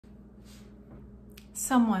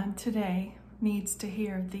Someone today needs to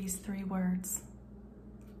hear these 3 words.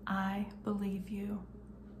 I believe you.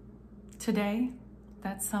 Today,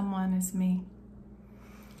 that someone is me.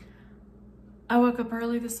 I woke up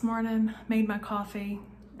early this morning, made my coffee,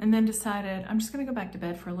 and then decided I'm just gonna go back to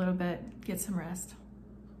bed for a little bit, get some rest.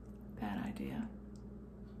 Bad idea.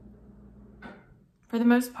 For the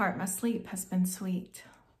most part, my sleep has been sweet.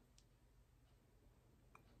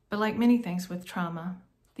 But like many things with trauma,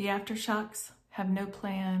 the aftershocks have no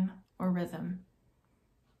plan or rhythm.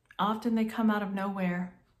 Often they come out of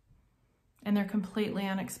nowhere and they're completely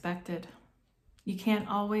unexpected. You can't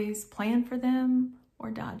always plan for them or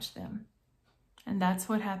dodge them. And that's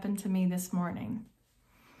what happened to me this morning.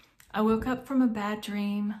 I woke up from a bad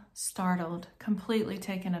dream, startled, completely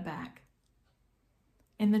taken aback.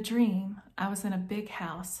 In the dream, I was in a big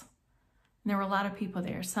house. And there were a lot of people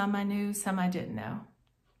there. Some I knew, some I didn't know.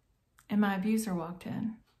 And my abuser walked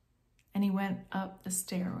in. And he went up the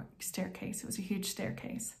staircase. It was a huge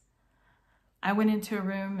staircase. I went into a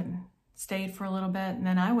room and stayed for a little bit, and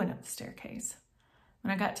then I went up the staircase.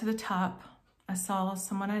 When I got to the top, I saw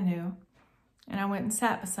someone I knew, and I went and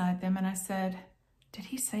sat beside them, and I said, "Did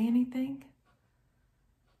he say anything?"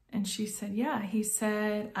 And she said, "Yeah, he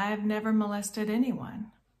said, I have never molested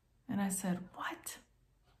anyone." And I said, "What?"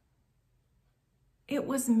 "It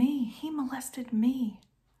was me. He molested me.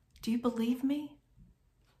 Do you believe me?"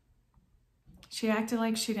 She acted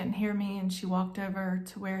like she didn't hear me, and she walked over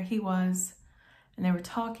to where he was, and they were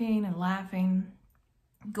talking and laughing,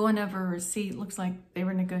 going over a receipt. Looks like they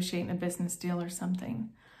were negotiating a business deal or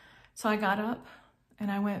something. So I got up and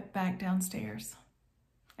I went back downstairs,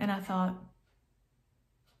 and I thought,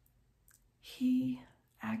 he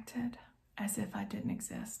acted as if I didn't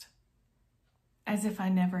exist, as if I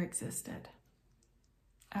never existed.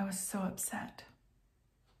 I was so upset.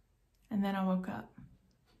 And then I woke up.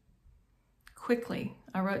 Quickly,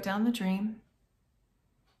 I wrote down the dream,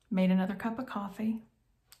 made another cup of coffee,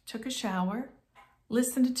 took a shower,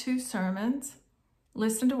 listened to 2 sermons,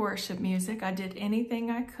 listened to worship music. I did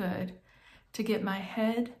anything I could to get my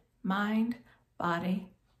head, mind, body,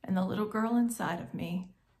 and the little girl inside of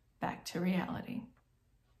me back to reality.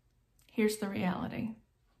 Here's the reality.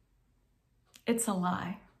 It's a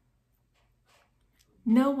lie.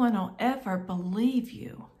 No one will ever believe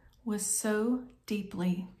you was so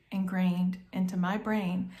deeply ingrained into my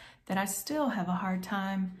brain that I still have a hard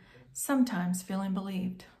time sometimes feeling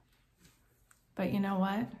believed. But you know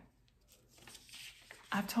what?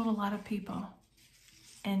 I've told a lot of people,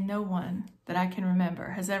 and no one that I can remember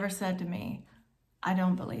has ever said to me, "I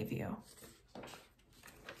don't believe you."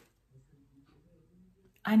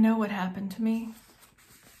 I know what happened to me,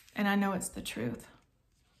 and I know it's the truth.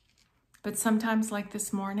 But sometimes, like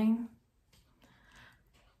this morning,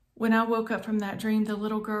 when I woke up from that dream, the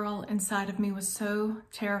little girl inside of me was so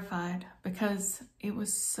terrified because it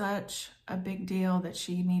was such a big deal that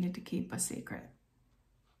she needed to keep a secret.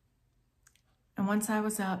 And once I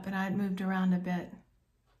was up and I had moved around a bit,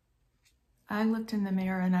 I looked in the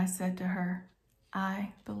mirror and I said to her,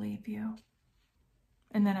 "I believe you."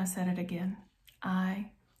 And then I said it again,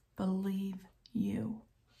 "I believe you."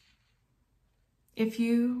 If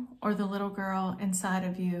you or the little girl inside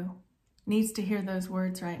of you needs to hear those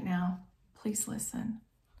words right now, please listen.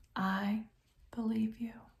 I believe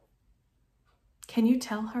you. Can you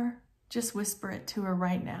tell her? Just whisper it to her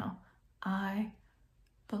right now. I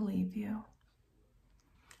believe you.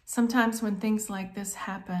 Sometimes when things like this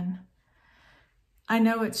happen, I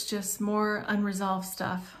know it's just more unresolved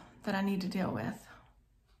stuff that I need to deal with.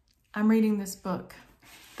 I'm reading this book,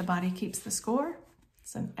 The Body Keeps the Score.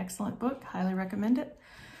 It's an excellent book, highly recommend it.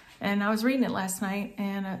 And I was reading it last night,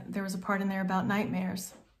 and there was a part in there about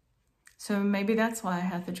nightmares. So maybe that's why I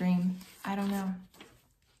had the dream. I don't know.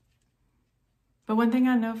 But one thing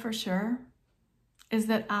I know for sure is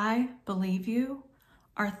that I believe you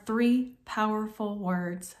are 3 powerful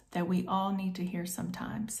words that we all need to hear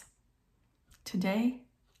sometimes. Today,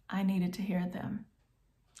 I needed to hear them.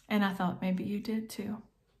 And I thought maybe you did too.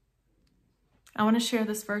 I want to share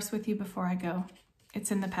this verse with you before I go.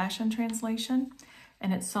 It's in the Passion Translation,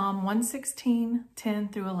 and it's Psalm 116, 10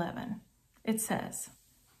 through 11. It says,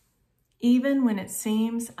 "Even when it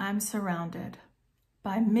seems I'm surrounded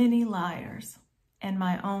by many liars and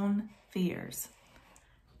my own fears,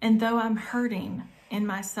 and though I'm hurting in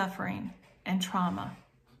my suffering and trauma,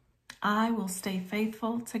 I will stay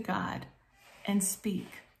faithful to God and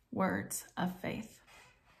speak words of faith."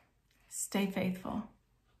 Stay faithful.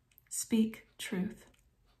 Speak truth.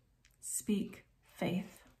 Speak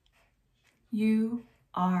faith. You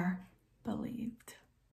are believed.